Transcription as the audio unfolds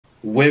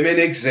Women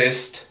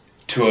exist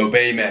to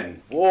obey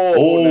men.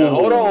 Whoa, now,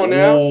 hold on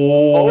now.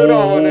 Hold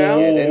on now.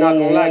 Yeah, they're not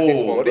gonna like this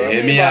one.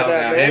 Hear me out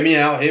now. Hear me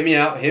out. Hear me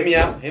out. Hear me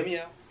out. Hear me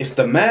out. If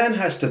the man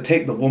has to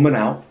take the woman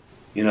out,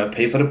 you know,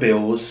 pay for the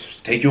bills,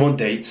 take you on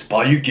dates,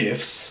 buy you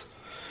gifts,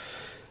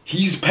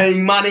 he's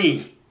paying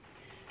money.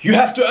 You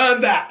have to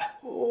earn that.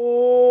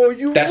 Oh,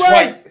 That's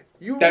right.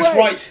 That's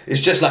right. It's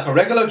just like a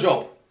regular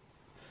job.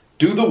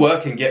 Do the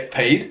work and get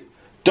paid.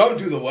 Don't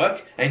do the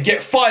work and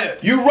get fired.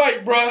 You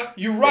right, bruh.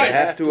 You right. You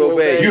have to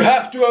obey. You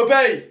have to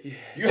obey.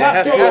 You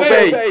have to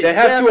obey. They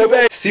have to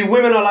obey. See,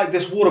 women are like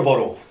this water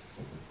bottle.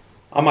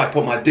 I might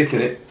put my dick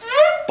in it,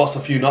 bust a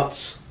few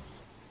nuts.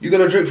 You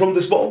gonna drink from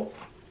this bottle?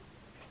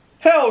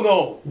 Hell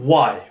no.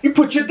 Why? You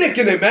put your dick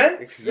in it, man.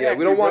 Exactly, yeah,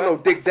 we don't want no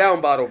dick down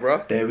bottle,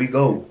 bruh. There we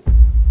go,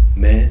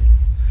 man.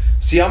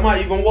 See, I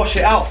might even wash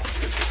it out.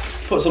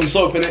 Put some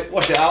soap in it,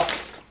 wash it out.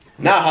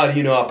 Now how do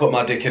you know I put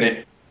my dick in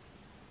it?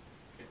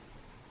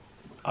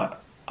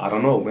 I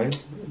don't know, man.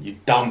 You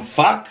dumb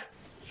fuck.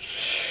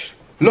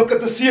 Look at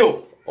the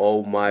seal.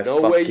 Oh my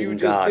fucking God. No way you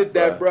just did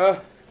that,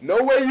 bruh.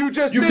 No way you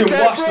just did that, bruh. You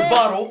can wash the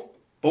bottle,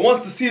 but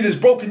once the seal is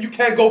broken, you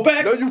can't go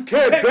back. No, you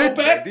can't go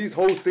back. These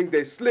hoes think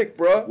they slick,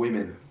 bruh.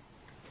 Women.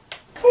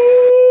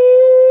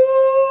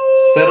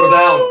 Settle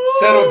down.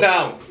 Settle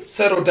down.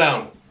 Settle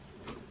down.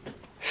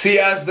 See,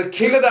 as the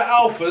king of the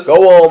alphas,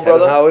 go on,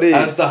 brother. How it is.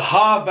 As the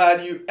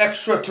high-value,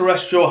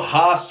 extraterrestrial,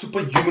 high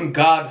superhuman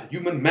god,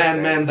 human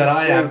man that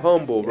I am.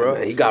 Humble, bro.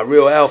 Man, he got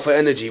real alpha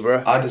energy,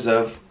 bro. I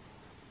deserve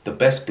the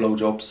best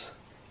blowjobs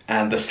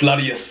and the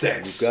sluttiest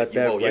sex. You got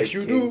that right, yes,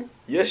 you do.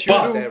 Yes, you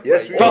do.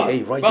 Yes, we do.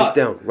 Hey, write this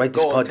down. Write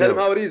this part down. Tell him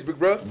how it is, big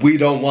bro. We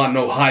don't want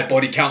no high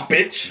body count,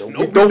 bitch. No,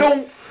 we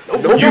don't.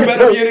 No, you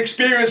better be an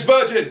experienced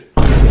virgin.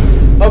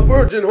 A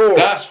virgin whore.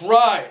 That's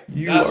right.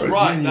 That's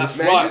right. That's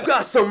right. You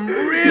got some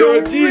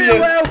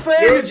real alpha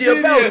energy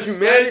about you,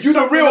 man. You're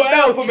the real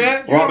alpha,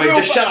 man. Right, man,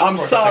 just shut up. I'm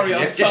sorry.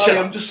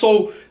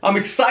 I'm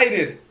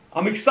excited.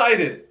 I'm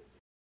excited.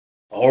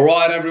 All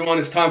right, everyone.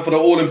 It's time for the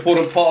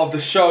all-important part of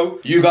the show.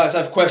 You guys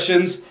have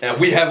questions, and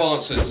we have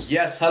answers.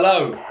 Yes,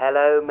 hello.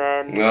 Hello,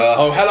 man.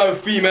 Hello,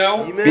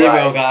 female.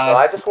 Female, guys. So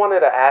I just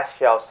wanted to ask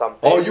y'all something.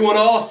 Oh, you want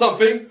to ask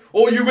something?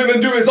 All you women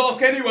do is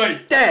ask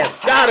anyway. Damn,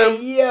 got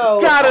him. Yo.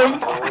 Got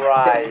him.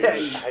 Right.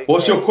 Okay.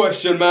 What's your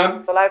question,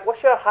 ma'am? So, like,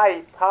 what's your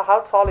height?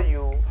 How tall are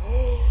you?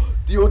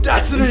 The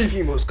audacity. These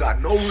females got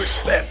no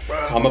respect,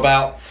 bro. I'm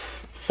about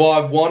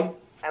 5'1".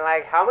 And,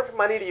 like, how much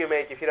money do you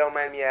make, if you don't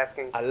mind me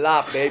asking? A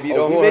lot, baby.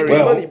 Don't worry.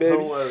 Money, baby.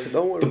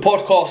 Don't worry. The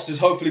podcast is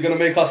hopefully going to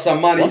make us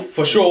some money,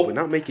 for sure. We're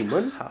not making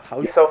money?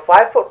 How? So,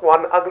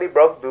 5'1", ugly,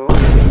 broke dude.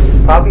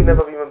 Probably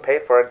never even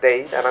paid for a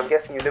date, and I'm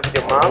guessing you live with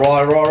your mom.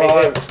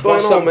 Right. Hey, what's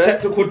going on, man?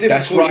 Technical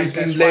difficulties,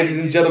 ladies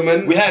and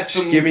gentlemen. We had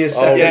some. Give me a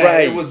second.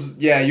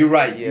 Yeah, you're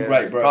right. You're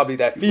right, bro. Probably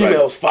that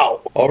female's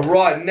fault. All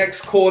right,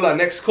 next caller.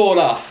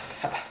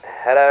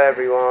 Hello,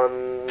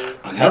 everyone.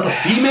 Another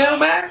female,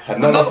 man?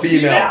 Another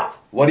female.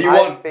 What do you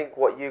want? I think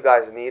what you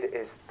guys need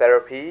is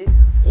therapy.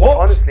 What?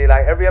 Honestly,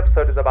 like, every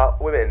episode is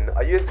about women.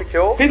 Are you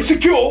insecure?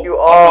 Insecure? You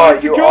are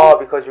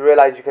because you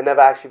realize you can never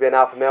actually be an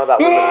alpha male that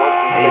women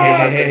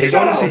want you. Hey,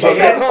 honestly,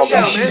 calm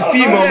down, she's a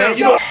female,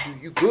 man.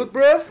 You good,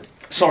 bro?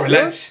 Sorry,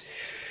 Lex.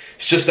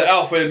 It's just the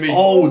alpha in me.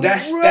 Oh,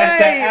 that's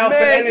that alpha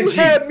energy. You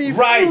had me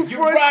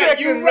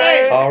You're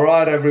right. All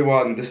right,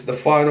 everyone. This is the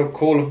final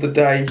call of the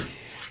day.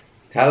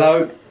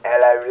 Hello.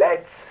 Hello,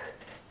 Lex.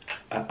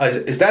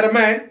 Is that a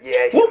man? Yeah,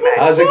 it's a man.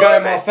 How's it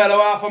going, my fellow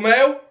alpha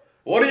male?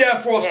 What do you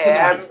have for us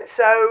tonight?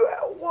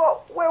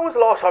 When was the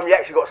last time you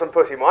actually got some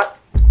pussy, Mike?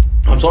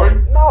 I'm sorry?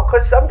 No,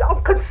 because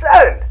I'm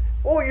concerned.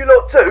 All you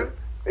lot do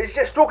is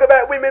just talk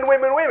about women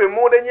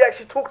more than you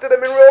actually talk to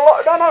them in real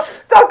life. No,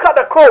 don't cut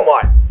the call,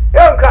 Mike.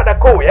 Don't cut the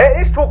call, yeah?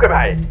 Let's talk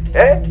about it,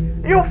 yeah?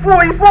 You're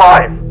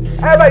 45.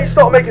 How about you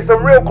start making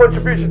some real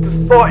contribution to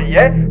society,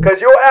 yeah? Because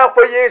your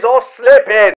alpha years are slipping.